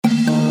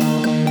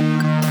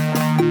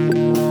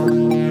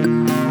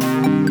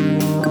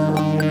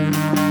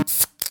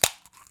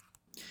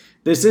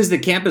This is the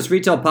Campus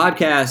Retail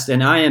Podcast,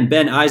 and I am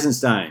Ben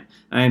Eisenstein.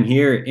 I am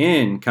here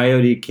in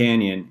Coyote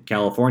Canyon,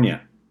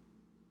 California.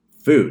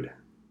 Food.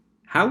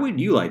 How would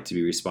you like to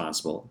be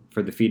responsible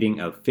for the feeding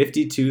of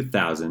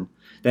 52,000,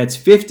 that's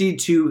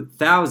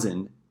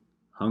 52,000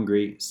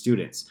 hungry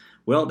students?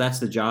 Well, that's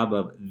the job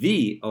of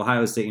the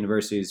Ohio State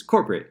University's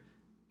corporate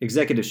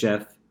executive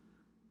chef,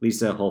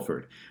 Lesa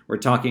Holford. We're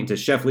talking to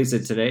Chef Lesa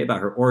today about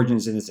her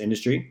origins in this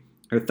industry,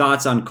 her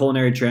thoughts on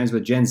culinary trends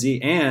with Gen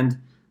Z, and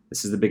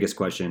this is the biggest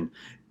question: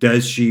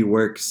 does she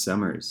work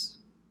summers?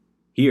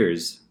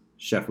 Here's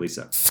Chef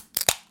Lesa.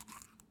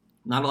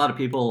 Not a lot of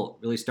people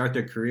really start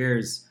their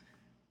careers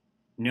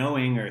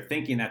knowing or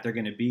thinking that they're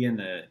going to be in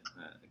the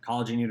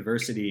college and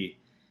university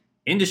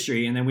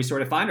industry, and then we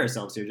sort of find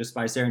ourselves here just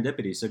by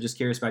serendipity. So just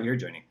curious about your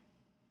journey.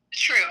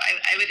 True.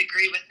 I would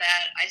agree with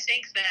that. I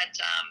think that,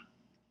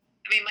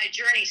 my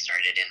journey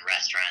started in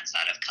restaurants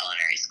out of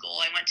culinary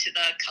school. I went to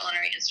the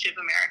Culinary Institute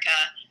of America.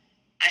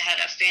 I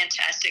had a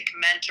fantastic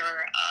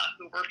mentor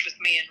who worked with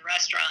me in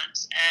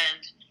restaurants,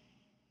 and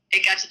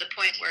it got to the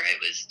point where it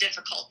was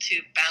difficult to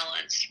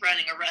balance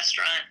running a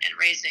restaurant and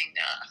raising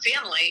a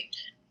family.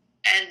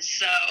 And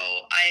so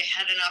I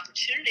had an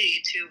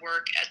opportunity to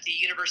work at the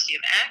University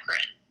of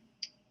Akron,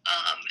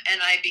 and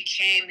I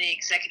became the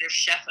executive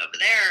chef over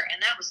there, and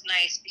that was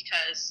nice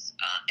because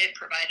it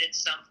provided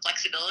some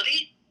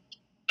flexibility,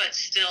 but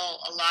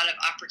still a lot of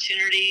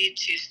opportunity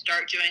to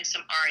start doing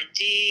some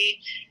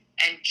R&D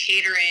and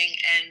catering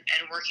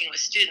and working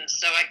with students.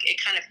 So it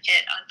kind of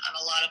hit on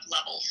a lot of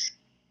levels.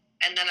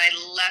 And then I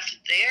left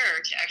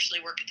there to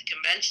actually work at the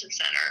convention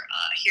center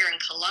here in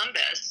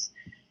Columbus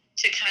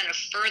to kind of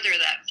further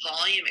that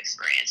volume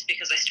experience,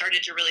 because I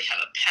started to really have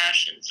a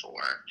passion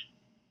for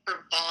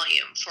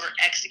volume, for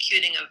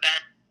executing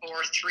events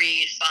for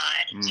 3,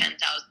 5, 10,000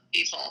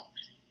 people.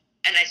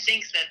 And I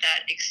think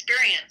that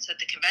experience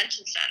at the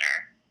convention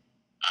center,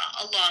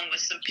 along with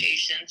some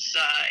patience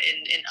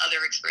in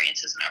other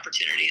experiences and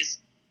opportunities,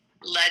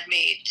 led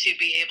me to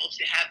be able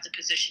to have the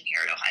position here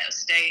at Ohio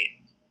State.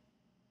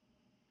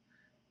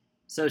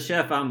 So,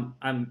 Chef,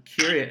 I'm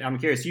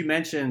curious. You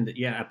mentioned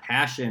a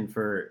passion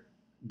for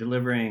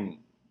delivering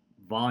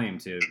volume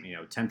to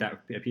 10,000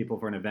 people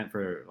for an event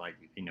for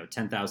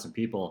 10,000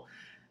 people.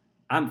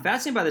 I'm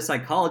fascinated by the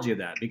psychology of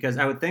that, because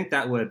I would think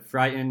that would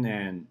frighten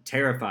and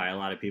terrify a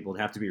lot of people to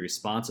have to be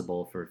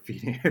responsible for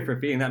feeding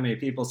that many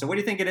people. So what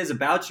do you think it is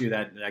about you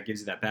that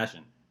gives you that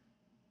passion?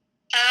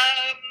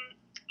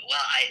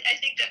 Well, I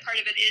think that part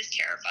of it is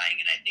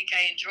terrifying, and I think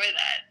I enjoy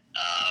that.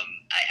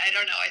 I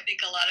don't know. I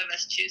think a lot of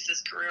us choose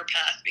this career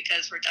path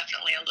because we're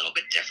definitely a little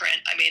bit different.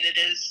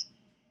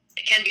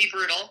 It can be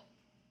brutal.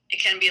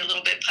 It can be a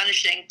little bit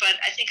punishing, but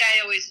I think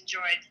I always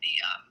enjoyed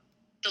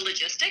the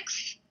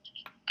logistics,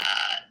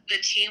 the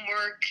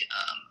teamwork,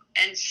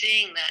 and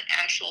seeing that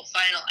actual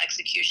final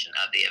execution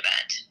of the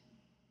event.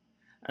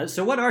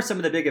 So what are some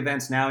of the big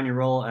events now in your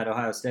role at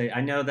Ohio State?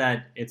 I know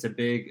that it's a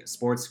big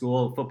sports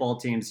school. Football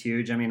team's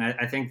huge.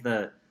 I think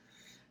the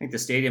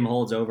stadium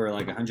holds over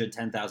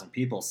 110,000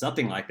 people,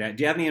 something like that.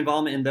 Do you have any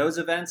involvement in those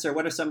events, or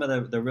what are some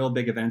of the real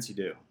big events you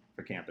do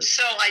for campus?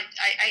 So I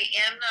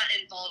am not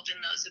involved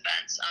in those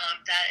events.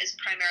 That is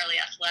primarily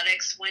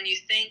athletics. When you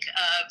think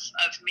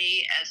of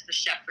me as the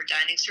chef for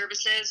dining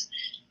services,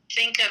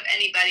 think of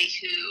anybody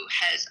who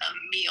has a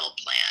meal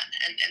plan,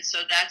 and so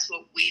that's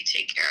what we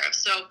take care of.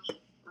 So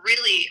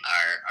really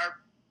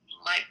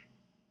my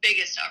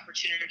biggest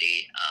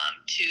opportunity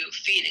to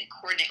feed and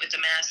coordinate with the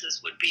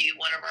masses would be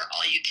one of our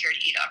all you care to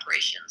eat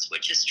operations,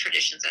 which is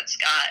Traditions at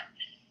Scott,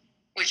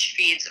 which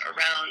feeds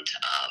around,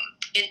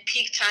 in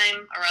peak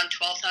time, around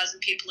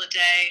 12,000 people a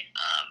day.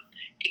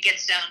 It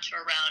gets down to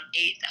around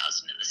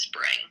 8,000 in the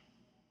spring.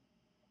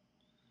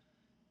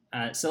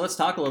 So let's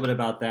talk a little bit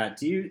about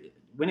that.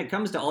 When it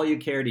comes to all you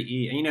care to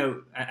eat,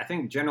 I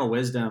think general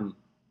wisdom,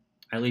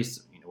 at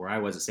least where I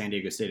was at San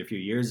Diego State a few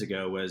years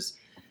ago, was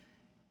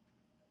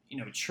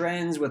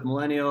trends with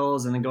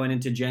millennials and then going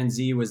into Gen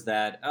Z was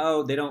that,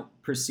 they don't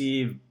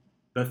perceive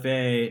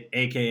buffet,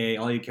 aka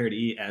all you care to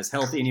eat, as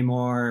healthy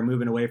anymore,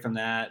 moving away from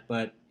that.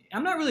 But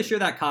I'm not really sure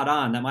that caught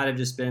on. That might have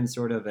just been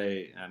sort of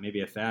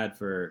maybe a fad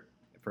for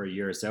a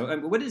year or so.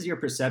 What is your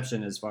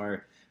perception as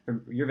far,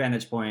 from your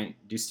vantage point?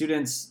 Do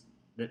students,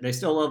 they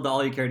still love the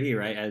all you care to eat,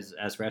 right,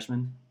 as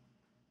freshmen?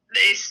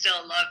 They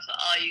still love the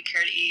all you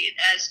care to eat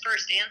as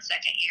first and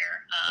second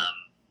year.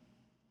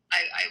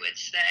 I would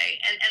say,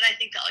 and I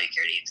think the all you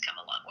care to eat's come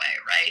a long way,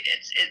 right?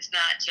 It's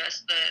not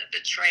just the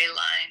tray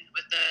line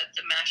with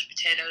the mashed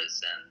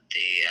potatoes and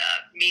the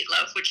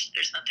meatloaf, which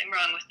there's nothing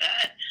wrong with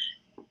that.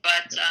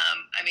 But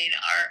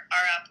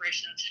our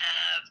operations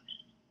have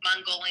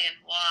Mongolian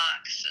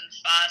woks and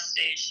pho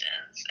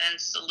stations and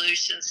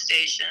solution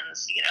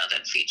stations,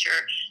 that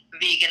feature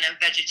vegan and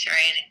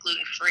vegetarian and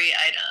gluten-free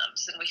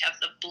items. And we have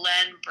the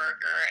blend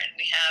burger, and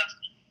we have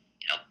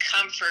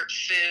comfort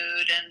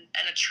food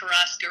and a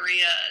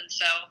churrascaria. And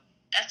so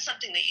that's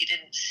something that you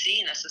didn't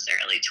see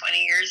necessarily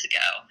 20 years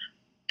ago.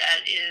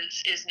 That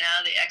is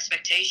now the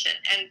expectation.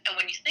 And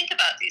when you think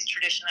about these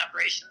tradition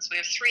operations, we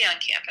have 3 on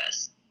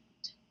campus.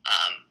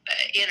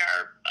 in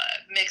our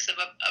mix of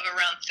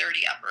around 30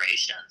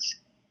 operations.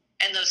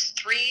 And those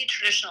 3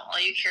 traditional all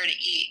you care to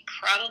eat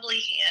probably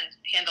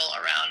handle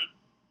around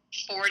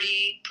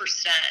 40%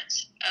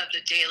 of the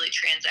daily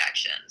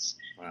transactions.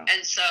 Wow.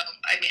 And so,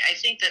 I mean, I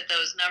think that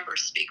those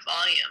numbers speak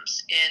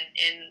volumes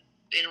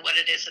in what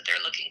it is that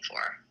they're looking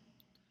for.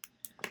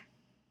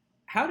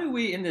 How do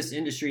we in this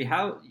industry,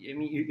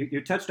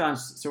 you touched on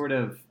sort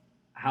of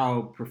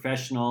how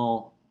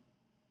professional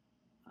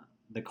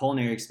the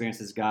culinary experience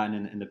has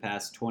gotten in the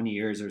past 20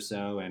 years or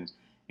so, and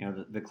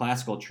the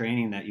classical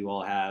training that you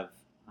all have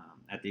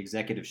at the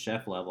executive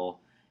chef level.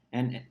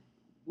 And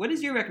what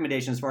is your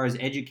recommendation as far as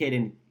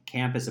educating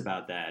campus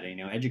about that?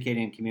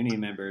 Educating community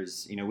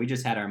members. We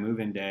just had our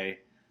move-in day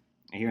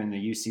here in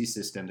the UC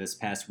system this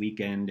past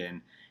weekend,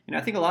 and I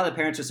think a lot of the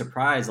parents are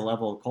surprised the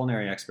level of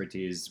culinary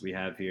expertise we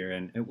have here.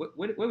 And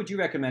what would you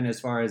recommend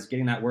as far as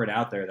getting that word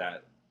out there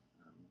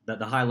that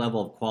the high level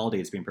of quality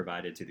is being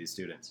provided to these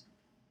students?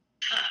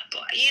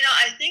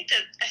 I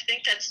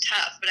think that's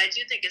tough, but I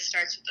do think it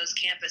starts with those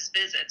campus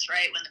visits,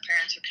 right? When the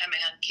parents are coming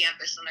on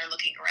campus and they're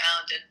looking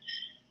around and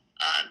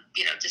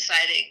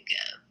deciding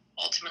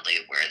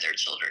ultimately where their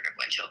children are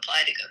going to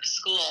apply to go to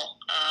school.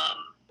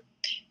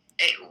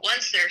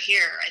 Once they're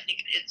here, I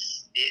think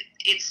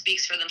it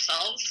speaks for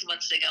themselves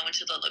once they go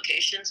into the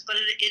locations. But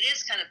it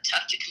is kind of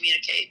tough to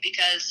communicate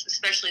because,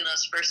 especially in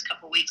those first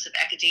couple weeks of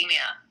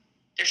academia,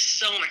 there's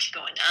so much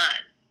going on.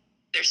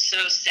 They're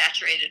so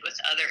saturated with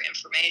other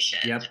information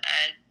Yep.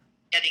 and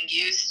getting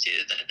used to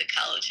the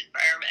college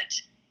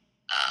environment.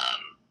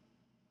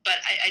 But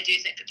I do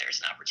think that there's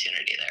an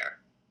opportunity there.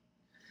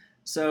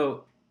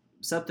 So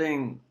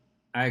something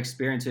I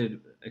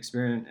experimented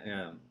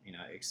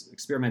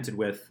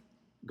with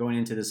going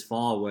into this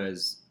fall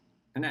was,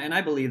 and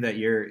I believe that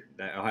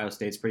Ohio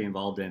State's pretty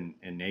involved in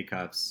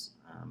NACUFs.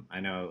 I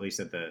know at least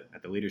at the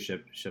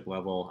leadership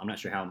level. I'm not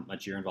sure how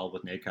much you're involved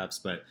with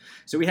NACUFs, but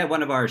so we had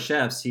one of our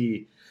chefs.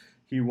 He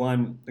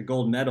won the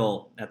gold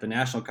medal at the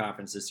national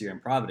conference this year in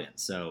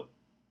Providence. So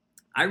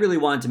I really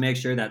wanted to make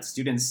sure that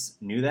students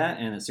knew that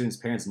and that students'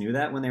 parents knew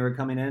that when they were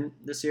coming in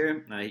this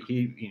year.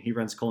 He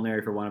runs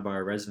culinary for one of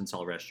our residence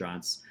hall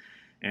restaurants.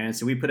 And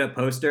so we put up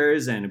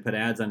posters and put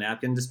ads on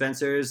napkin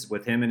dispensers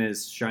with him and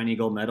his shiny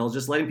gold medal,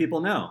 just letting people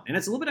know. And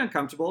it's a little bit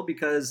uncomfortable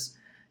because,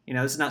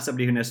 this is not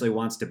somebody who necessarily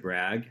wants to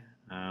brag.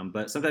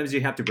 But sometimes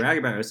you have to brag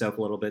about yourself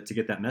a little bit to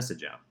get that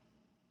message out.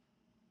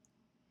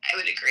 I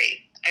would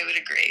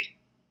agree.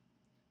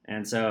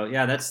 And so,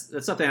 yeah,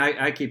 that's something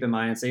I keep in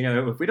mind and say,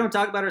 if we don't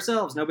talk about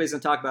ourselves, nobody's going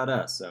to talk about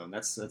us. So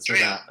that's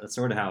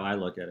sort of how I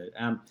look at it.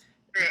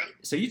 True.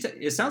 So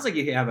it sounds like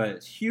you have a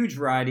huge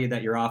variety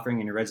that you're offering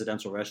in your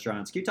residential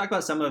restaurants. Can you talk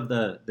about some of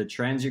the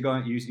trends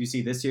you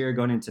see this year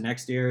going into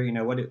next year?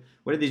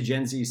 What are these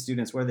Gen Z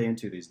students, what are they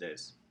into these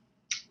days?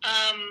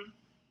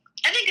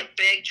 I think a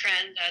big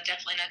trend,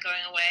 definitely not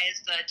going away,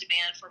 is the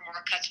demand for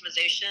more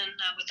customization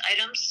with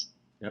items.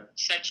 Yep.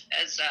 Such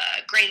as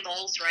grain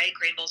bowls, right?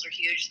 Grain bowls are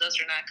huge. Those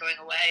are not going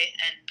away.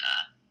 And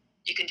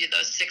you can do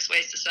those 6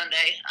 ways to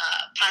Sunday.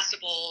 Pasta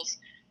bowls,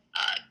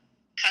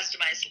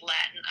 customized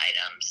Latin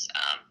items.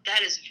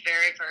 That is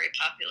very, very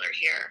popular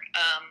here.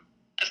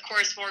 Of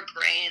course, more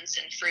grains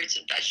and fruits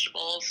and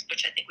vegetables,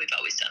 which I think we've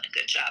always done a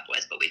good job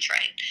with, but we try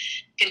and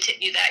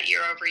continue that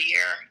year over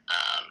year.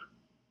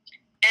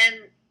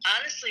 And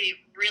honestly,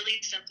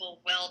 really simple,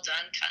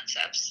 well-done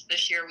concepts.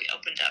 This year we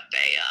opened up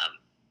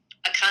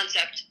a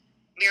concept,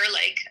 Mirror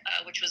Lake,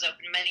 which was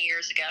opened many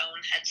years ago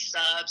and had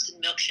subs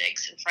and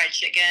milkshakes and fried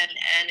chicken,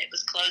 and it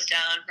was closed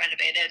down,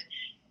 renovated,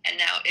 and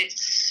now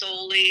it's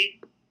solely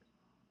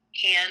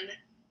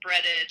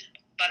hand-breaded,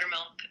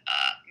 buttermilk,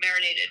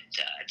 marinated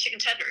chicken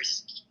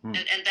tenders,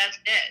 and that's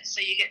it.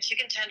 So you get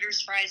chicken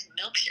tenders, fries, and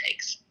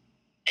milkshakes,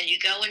 and you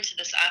go into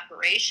this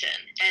operation,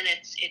 and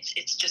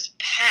it's just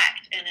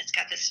packed, and it's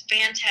got this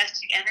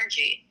fantastic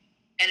energy,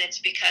 and it's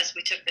because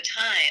we took the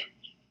time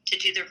to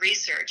do the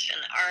research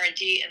and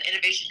R&D and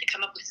innovation to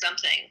come up with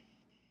something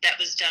that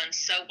was done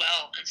so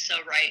well and so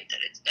right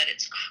that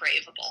it's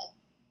craveable.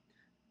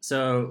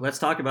 So let's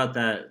talk about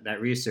that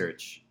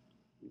research.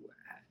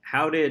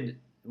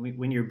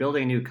 When you're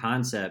building a new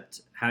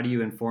concept, how do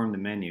you inform the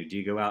menu? Do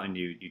you go out and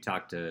you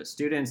talk to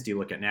students? Do you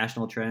look at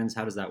national trends?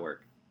 How does that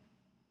work?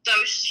 So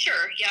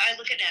sure, yeah, I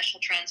look at national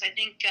trends. I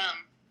think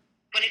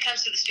when it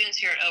comes to the students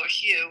here at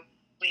OSU,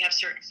 we have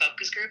certain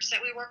focus groups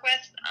that we work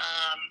with,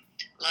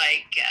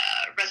 like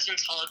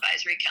residence hall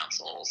advisory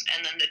councils,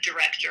 and then the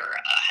director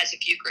has a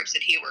few groups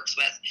that he works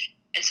with.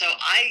 And so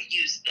I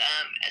use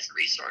them as a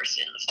resource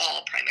in the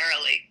fall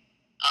primarily,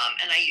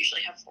 and I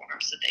usually have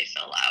forms that they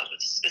fill out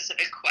with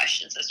specific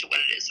questions as to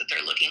what it is that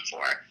they're looking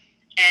for,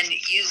 and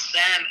use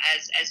them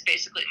as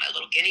basically my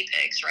little guinea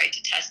pigs, right,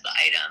 to test the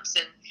items.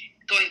 And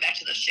going back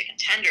to those chicken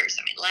tenders,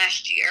 I mean,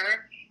 last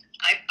year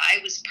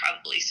I was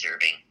probably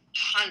serving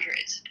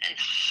hundreds and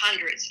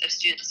hundreds of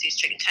students these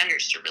chicken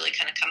tenders to really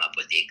kind of come up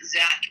with the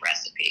exact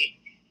recipe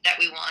that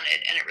we wanted,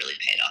 and it really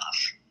paid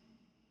off.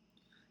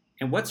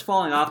 And what's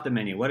falling off the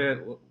menu?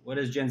 What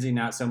is Gen Z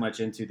not so much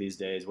into these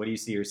days? What do you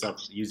see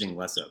yourself using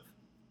less of?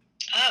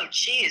 Oh,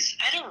 geez,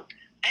 I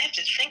I have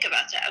to think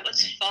about that.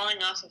 What's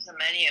falling off of the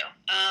menu?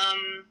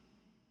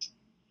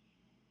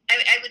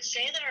 I would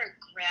say that our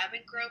grab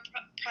and go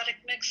product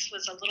mix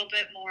was a little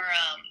bit more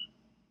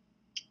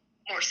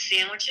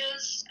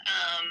sandwiches,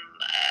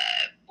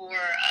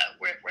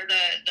 where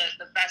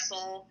the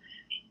vessel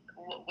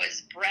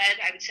was bread.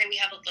 I would say we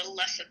have a little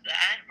less of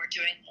that. We're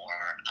doing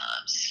more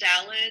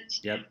salads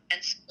and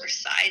more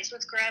sides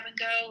with grab and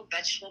go,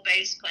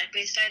 vegetable-based,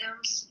 plant-based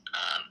items.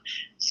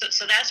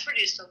 So that's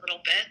reduced a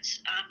little bit.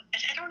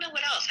 I don't know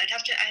what else. I'd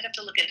have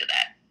to look into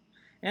that.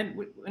 And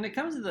when it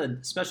comes to the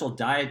special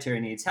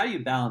dietary needs, how do you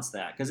balance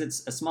that? Because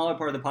it's a smaller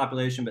part of the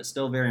population, but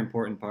still very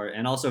important part,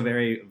 and also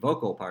very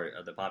vocal part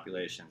of the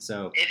population.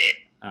 So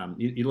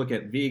you look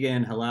at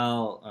vegan,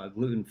 halal,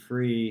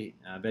 gluten-free,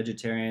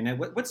 vegetarian.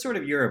 What's sort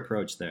of your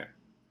approach there?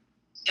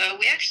 So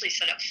we actually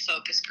set up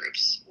focus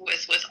groups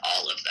with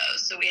all of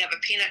those. So we have a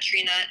peanut,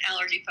 tree nut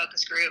allergy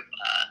focus group,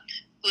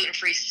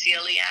 gluten-free,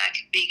 celiac,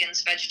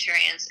 vegans,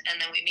 vegetarians, and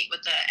then we meet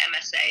with the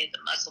MSA, the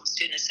Muslim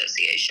Student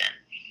Association.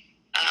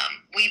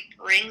 We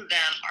bring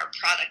them our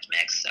product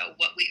mix, so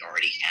what we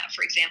already have.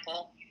 For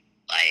example,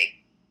 like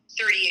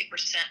 38%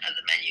 of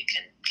the menu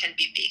can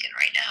be vegan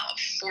right now.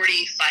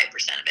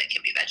 45% of it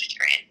can be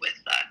vegetarian with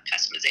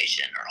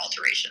customization or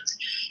alterations,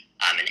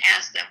 and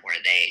ask them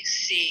where they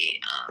see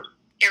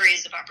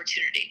areas of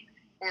opportunity,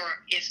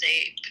 or if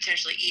they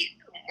potentially eat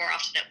more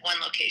often at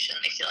one location,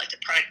 they feel like the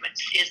product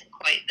mix isn't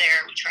quite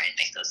there. We try and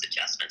make those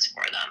adjustments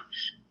for them.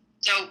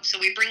 So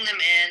we bring them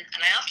in,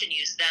 and I often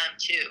use them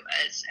too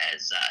as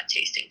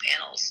tasting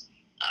panels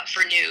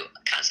for new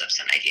concepts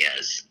and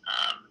ideas,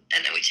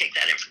 and then we take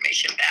that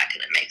information back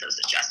and then make those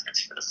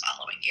adjustments for the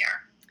following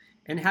year.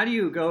 And how do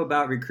you go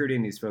about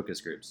recruiting these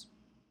focus groups?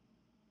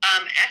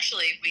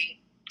 Actually, we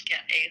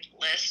get a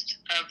list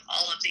of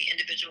all of the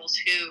individuals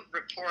who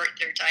report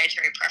their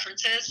dietary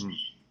preferences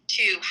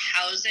to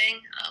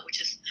housing,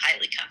 which is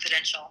highly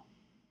confidential.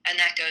 And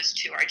that goes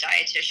to our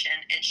dietitian,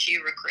 and she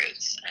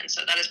recruits. And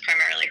so that is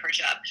primarily her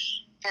job.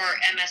 For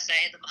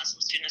MSA, the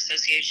Muslim Student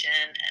Association,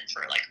 and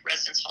for like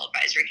Residence Hall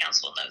Advisory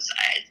Council and those,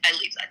 I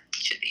leave that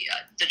to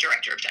the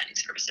Director of Dining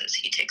Services.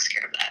 He takes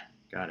care of that.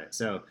 Got it.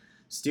 So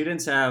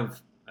students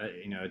have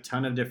a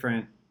ton of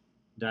different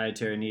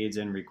dietary needs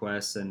and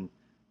requests, and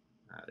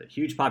a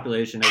huge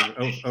population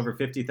of over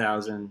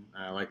 50,000,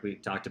 like we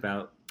talked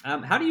about.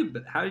 How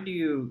do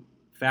you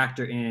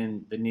factor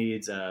in the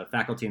needs of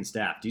faculty and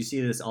staff? Do you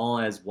see this all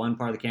as one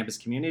part of the campus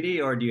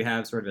community, or do you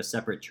have sort of a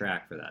separate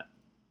track for that?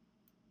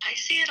 I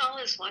see it all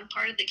as one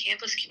part of the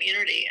campus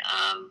community.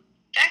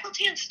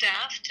 Faculty and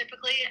staff,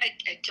 typically,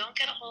 I don't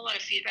get a whole lot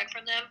of feedback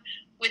from them,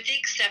 with the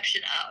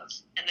exception of,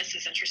 and this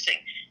is interesting,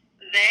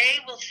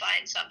 they will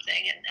find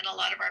something, and a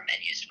lot of our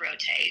menus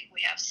rotate.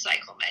 We have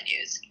cycle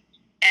menus,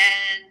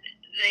 and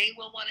they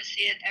will want to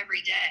see it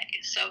every day.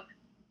 So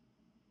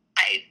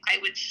I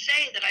would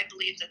say that I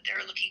believe that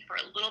they're looking for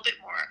a little bit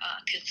more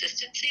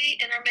consistency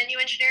in our menu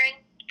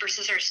engineering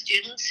versus our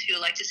students who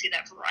like to see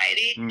that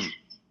variety.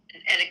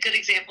 And a good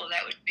example of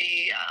that would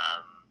be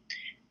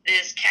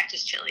this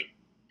cactus chili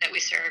that we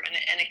serve,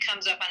 and it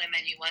comes up on a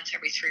menu once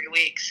every 3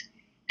 weeks.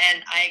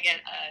 And I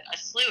get a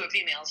slew of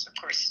emails. Of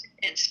course,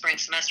 in spring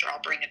semester,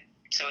 I'll bring it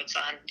so it's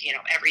on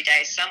every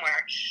day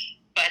somewhere.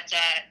 But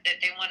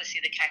they want to see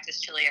the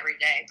cactus chili every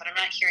day. But I'm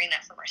not hearing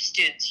that from our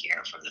students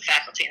here, from the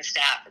faculty and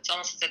staff. It's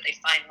almost as if they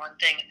find one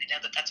thing and they know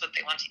that that's what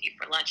they want to eat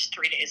for lunch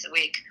 3 days a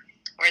week,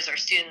 whereas our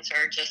students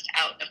are just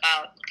out and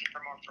about looking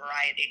for more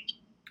variety.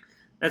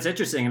 That's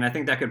interesting, and I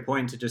think that could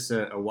point to just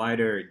a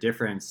wider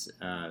difference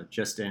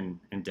just in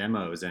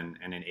demos and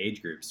in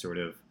age groups, sort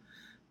of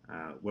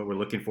what we're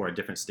looking for at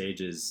different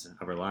stages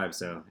of our lives.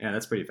 So, yeah,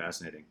 that's pretty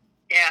fascinating.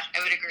 Yeah,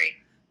 I would agree.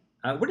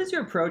 What is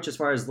your approach as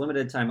far as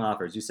limited time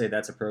offers? You say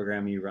that's a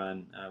program you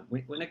run.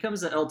 When it comes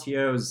to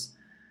LTOs,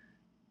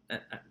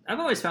 I've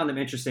always found them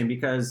interesting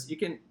because you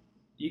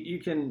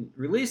can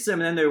release them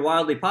and then they're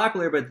wildly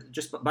popular, but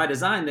just by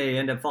design they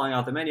end up falling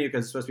off the menu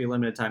because it's supposed to be a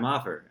limited time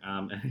offer.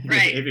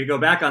 Right. If you go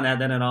back on that,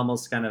 then it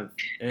almost kind of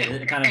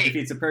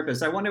defeats the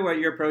purpose. I wonder what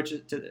your approach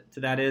to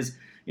that is.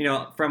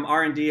 From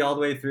R&D all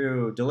the way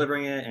through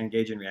delivering it and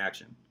gauging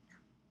reaction.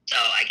 So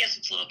I guess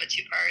it's a little bit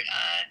two-part.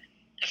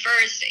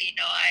 First,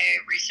 I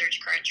research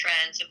current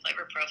trends and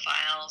flavor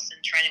profiles and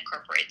try to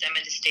incorporate them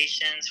into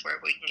stations where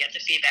we can get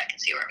the feedback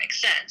and see where it makes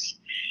sense.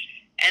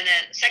 And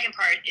then the second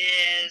part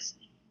is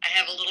I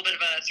have a little bit of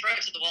a throw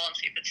it to the wall and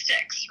see if it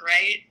sticks,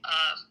 right?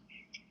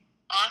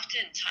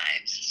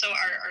 Oftentimes, so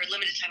our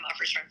limited time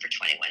offers run for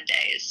 21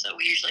 days, so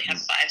we usually have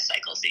 5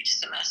 cycles each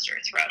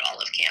semester throughout all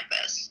of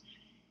campus.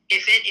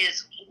 If it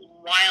is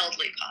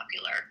wildly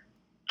popular,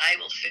 I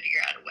will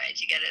figure out a way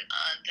to get it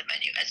on the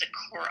menu as a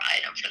core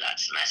item for that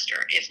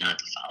semester, if not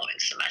the following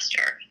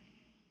semester.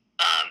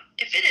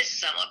 If it is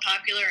somewhat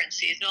popular and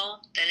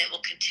seasonal, then it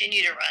will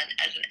continue to run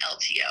as an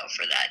LTO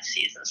for that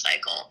season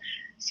cycle,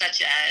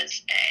 such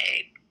as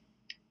a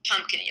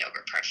pumpkin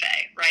yogurt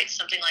parfait, right?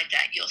 Something like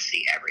that you'll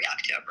see every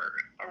October,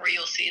 or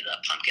you'll see the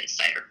pumpkin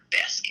cider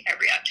bisque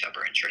every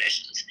October in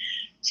traditions.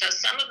 So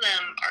some of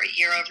them are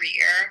year over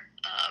year,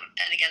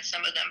 and again,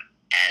 some of them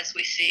as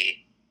we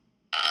see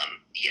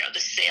the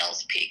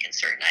sales peak in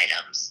certain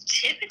items.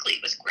 Typically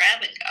with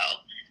grab and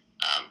go,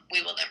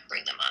 we will then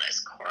bring them on as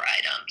core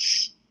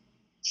items.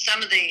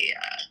 Some of the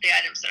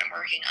items that I'm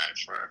working on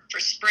for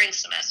spring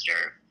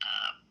semester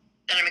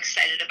that I'm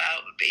excited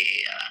about would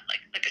be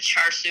like a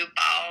char siu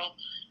bao,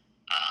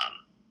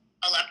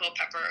 Aleppo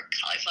pepper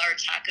cauliflower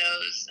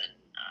tacos, and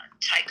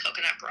Thai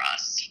coconut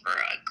broths for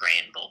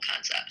grain bowl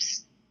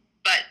concepts.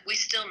 But we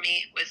still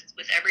meet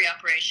with every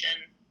operation.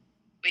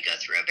 We go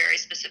through a very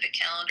specific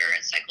calendar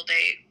and cycle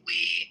date.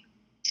 We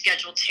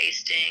schedule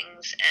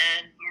tastings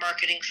and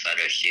marketing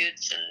photo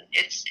shoots, and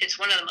it's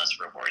one of the most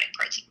rewarding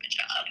parts of my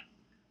job.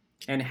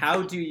 And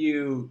how do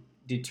you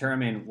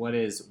determine what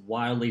is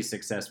wildly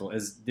successful?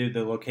 Do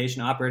the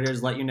location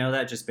operators let you know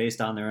that just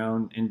based on their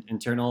own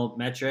internal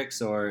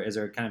metrics, or is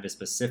there kind of a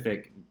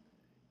specific,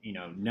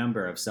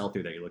 number of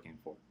sell-through that you're looking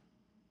for?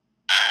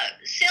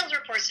 Sales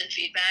reports and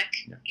feedback.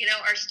 Yeah.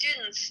 Our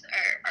students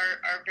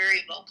are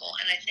very vocal,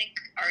 and I think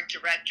our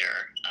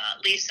director,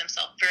 Lesa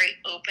himself, very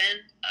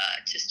open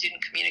to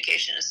student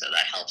communication, so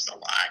that helps a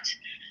lot.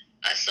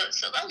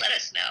 So they'll let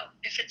us know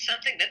if it's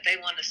something that they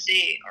want to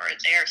see or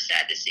they're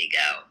sad to see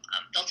go.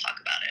 They'll talk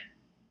about it.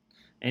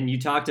 And you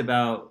talked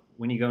about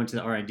when you go into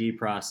the R&D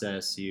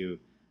process, you're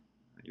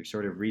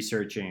sort of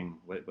researching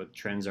what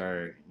trends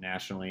are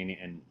nationally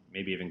and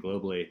maybe even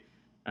globally.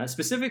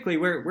 Specifically,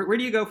 where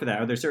do you go for that?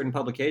 Are there certain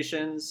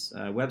publications,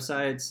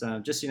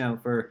 websites? Just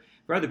for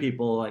other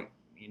people,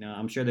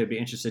 I'm sure they'd be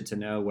interested to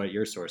know what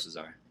your sources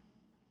are.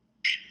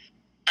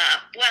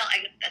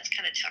 That's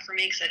kind of tough for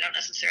me because I don't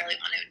necessarily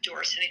want to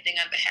endorse anything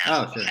on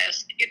behalf of Ohio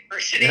State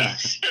University. Yeah.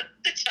 It's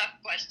a tough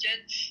question.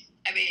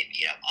 I mean,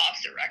 off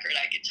the record,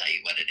 I can tell you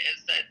what it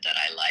is that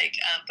I like.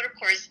 But of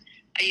course,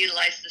 I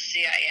utilize the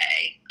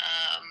CIA.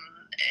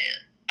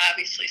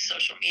 Obviously,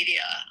 social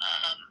media.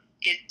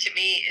 It to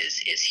me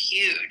is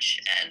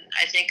huge, and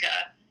I think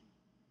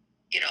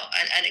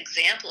an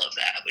example of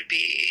that would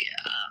be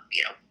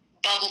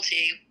bubble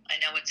tea. I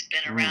know it's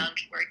been around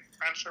where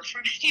I'm from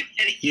for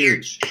many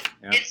years.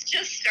 Yep. It's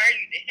just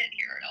starting to hit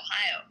here in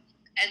Ohio,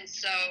 and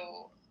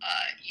so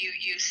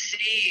you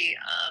see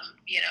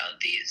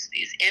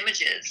these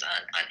images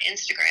on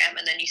Instagram,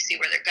 and then you see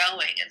where they're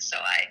going, and so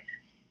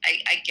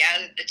I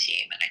gathered the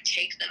team and I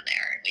take them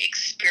there and we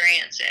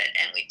experience it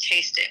and we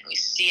taste it and we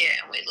see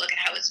it and we look at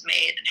how it's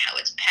made and how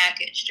it's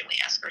packaged, and we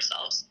ask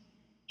ourselves,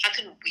 how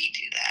can we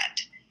do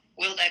that?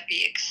 Will that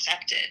be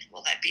accepted?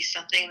 Will that be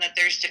something that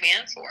there's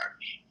demand for?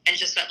 And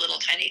just that little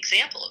tiny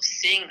example of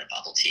seeing the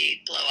bubble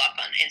tea blow up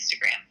on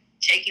Instagram,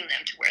 taking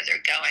them to where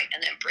they're going,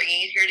 and then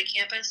bringing it here to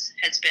campus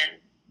has been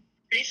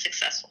pretty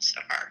successful so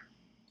far.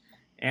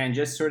 And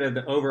just sort of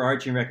the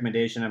overarching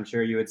recommendation, I'm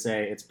sure you would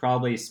say it's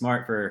probably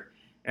smart for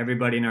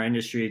everybody in our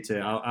industry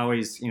to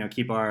always,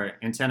 keep our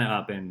antenna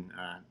up and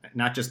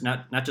not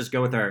just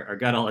go with our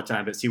gut all the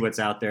time, but see what's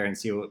out there and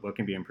see what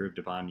can be improved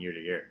upon year to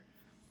year.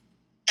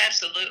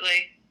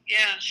 Absolutely.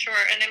 Yeah,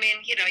 sure. And I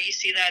mean, you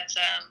see that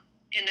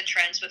in the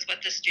trends with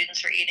what the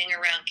students are eating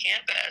around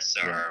campus,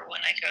 or when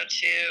I go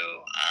to,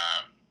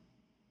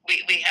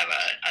 we have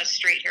a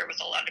street here with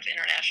a lot of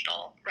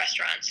international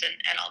restaurants,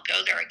 and I'll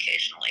go there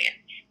occasionally,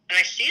 and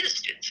I see the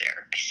students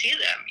there. I see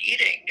them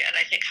eating, and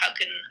I think, how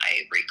can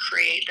I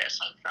recreate this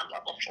on some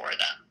level for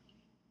them?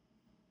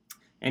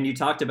 And you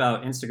talked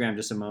about Instagram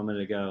just a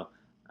moment ago.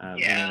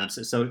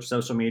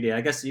 Social media.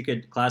 I guess you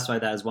could classify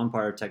that as one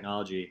part of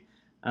technology.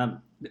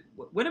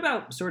 What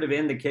about sort of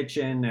in the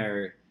kitchen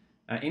or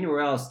anywhere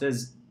else?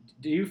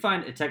 Do you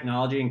find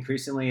technology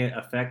increasingly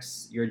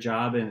affects your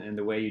job and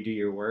the way you do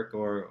your work,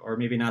 or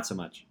maybe not so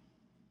much?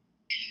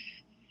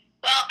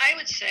 Well, I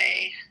would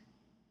say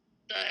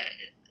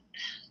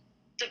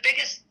the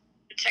biggest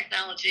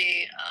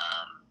technology,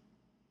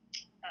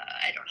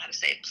 I don't know how to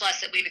say,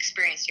 plus that we've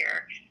experienced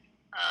here,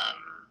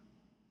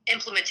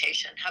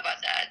 implementation. How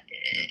about that?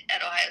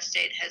 At Ohio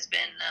State has been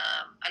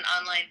an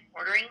online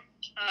ordering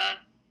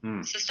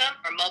system,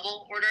 or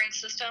mobile ordering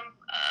system,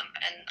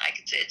 and I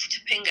could say it's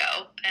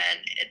Topingo, and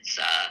it's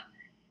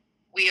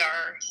we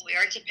are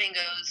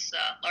Topingo's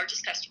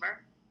largest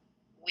customer.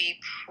 We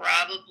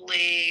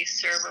probably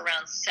serve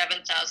around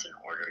 7,000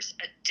 orders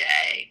a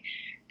day,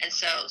 and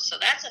so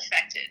that's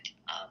affected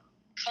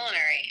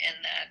culinary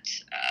in that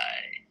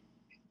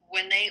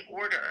when they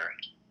order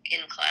in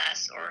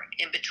class or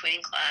in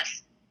between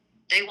class,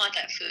 they want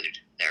that food.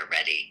 They're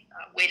ready,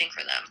 waiting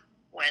for them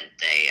when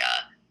they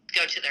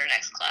go to their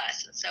next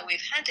class. And so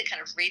we've had to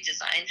kind of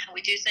redesign how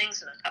we do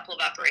things in a couple of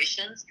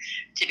operations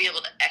to be able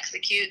to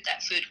execute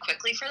that food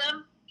quickly for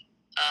them.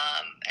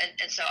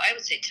 And so I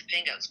would say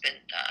Topingo's been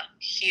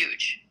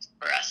huge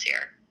for us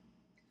here.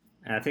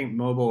 And I think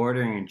mobile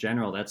ordering in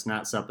general, that's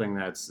not something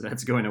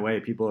that's going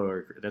away.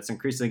 That's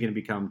increasingly going to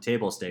become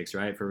table stakes,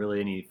 right, for really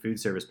any food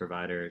service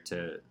provider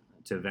to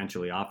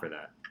eventually offer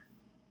that.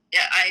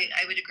 Yeah,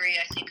 I would agree.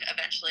 I think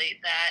eventually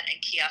that and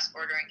kiosk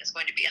ordering is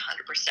going to be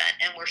 100%,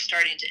 and we're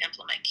starting to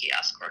implement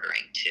kiosk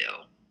ordering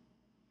too.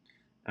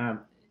 And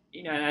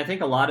I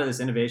think a lot of this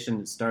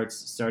innovation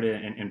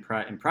started in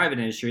private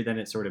industry, then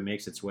it sort of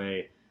makes its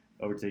way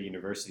over to the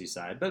university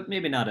side, but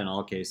maybe not in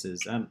all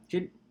cases.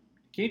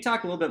 Can you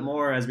talk a little bit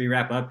more as we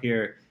wrap up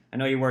here? I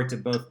know you worked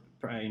at both,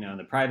 in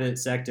the private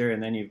sector,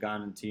 and then you've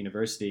gone into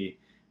university.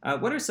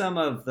 What are some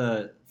of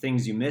the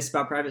things you miss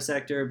about private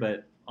sector,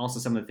 but also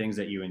some of the things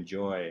that you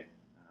enjoy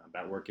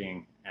about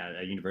working at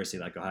a university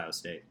like Ohio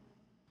State?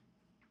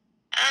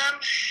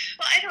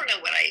 Well, I don't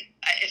know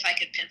if I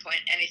could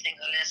pinpoint anything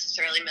that I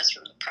necessarily miss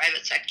from the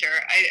private sector.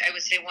 I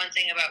would say one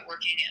thing about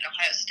working at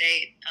Ohio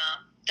State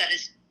that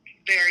is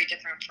very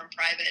different from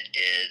private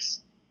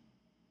is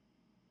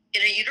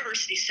in a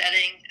university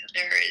setting,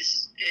 there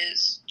is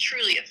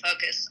truly a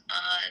focus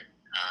on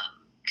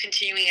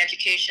continuing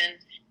education,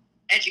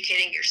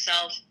 educating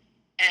yourself,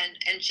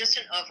 and just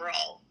an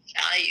overall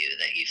value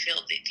that you feel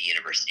that the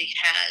university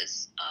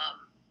has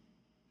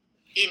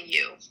in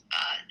you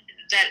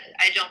that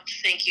I don't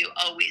think you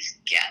always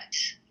get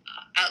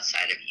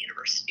outside of a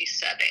university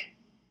setting.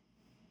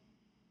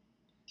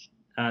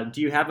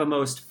 Do you have a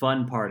most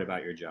fun part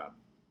about your job?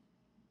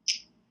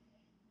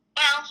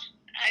 Well,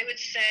 I would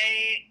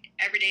say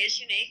every day is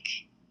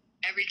unique.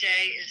 Every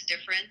day is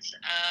different.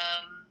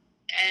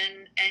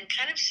 And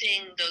kind of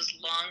seeing those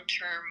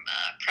long-term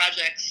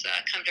projects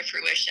come to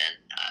fruition,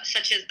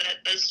 such as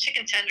those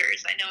chicken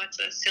tenders. I know it's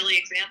a silly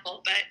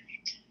example, but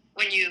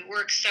when you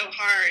work so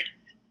hard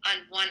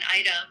on one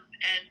item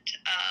and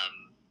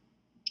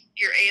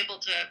you're able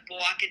to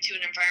walk into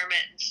an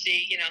environment and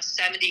see,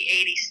 70,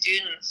 80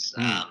 students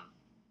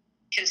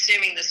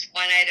consuming this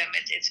one item,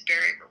 it's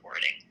very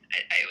rewarding.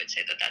 I would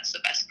say that that's the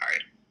best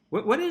part.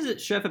 What is it,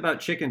 Chef,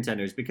 about chicken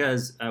tenders?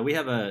 Because we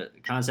have a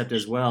concept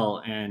as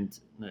well, and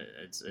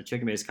it's a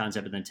chicken-based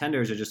concept, and then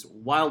tenders are just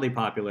wildly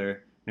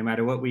popular. No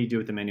matter what we do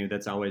with the menu,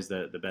 that's always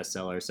the best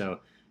seller.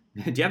 So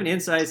do you have any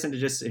insights into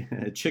just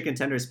chicken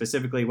tenders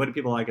specifically? What do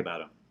people like about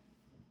them?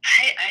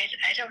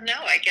 I don't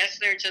know. I guess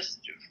they're just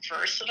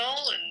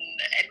versatile,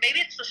 and maybe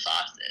it's the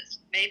sauces.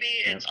 Maybe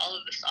it's all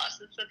of the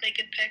sauces that they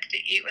could pick to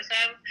eat with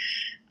them.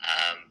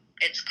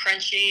 It's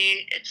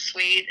crunchy, it's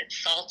sweet,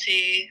 it's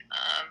salty.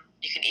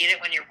 You can eat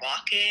it when you're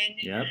walking.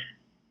 Yep.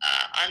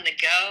 On the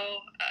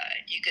go.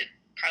 You could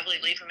probably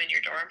leave them in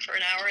your dorm for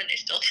an hour and they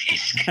still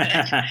taste good.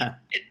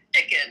 It's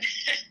chicken.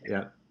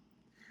 Yep.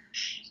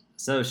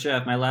 So,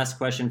 Chef, my last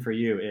question for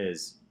you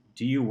is,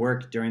 do you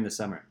work during the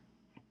summer?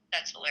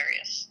 That's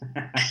hilarious.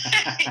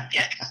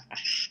 Yes.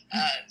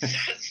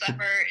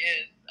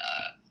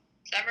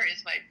 Summer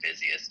is my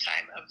busiest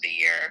time of the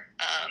year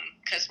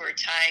because we're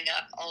tying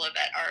up all of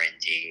that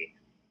R&D,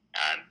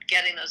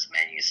 getting those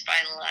menus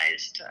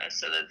finalized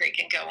so that they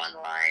can go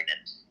online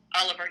and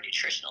all of our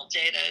nutritional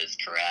data is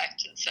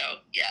correct. And so,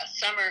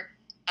 summer,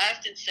 I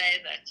often say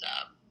that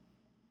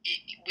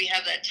we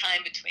have that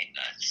time between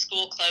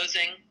school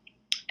closing,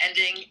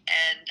 ending,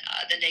 and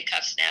the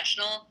NACUFS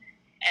National,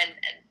 and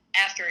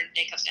after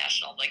NACUFS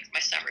National, like my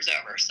summer's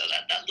over. So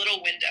that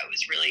little window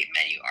is really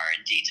menu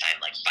R&D time,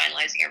 like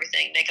finalizing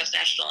everything, NACUFS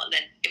National, and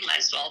then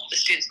the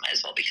students might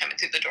as well be coming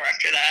through the door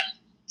after that.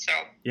 So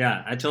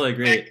yeah, I totally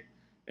agree.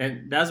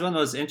 And that's one of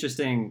those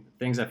interesting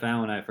things I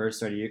found when I first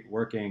started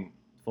working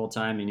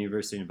full-time in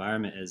university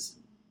environment is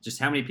just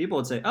how many people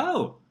would say,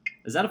 "Oh,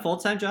 is that a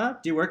full-time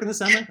job? Do you work in the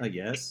summer?" Like,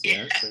 yes.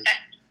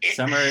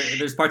 Summer,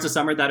 there's parts of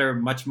summer that are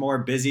much more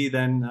busy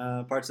than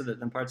parts of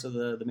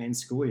the main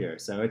school year.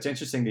 So it's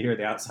interesting to hear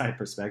the outside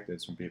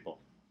perspectives from people.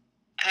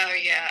 Oh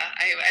yeah,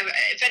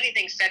 if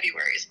anything,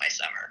 February is my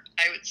summer.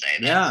 I would say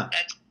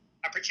that's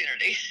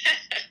opportunity.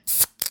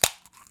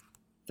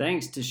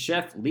 Thanks to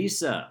Chef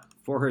Lesa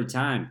for her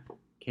time.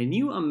 Can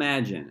you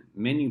imagine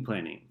menu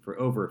planning for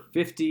over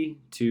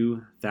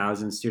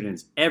 52,000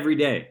 students every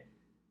day?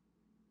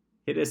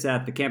 Hit us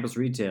at the Campus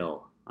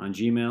Retail on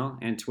Gmail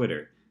and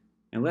Twitter,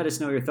 and let us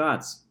know your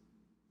thoughts.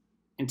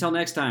 Until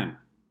next time,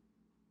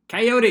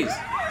 Coyotes!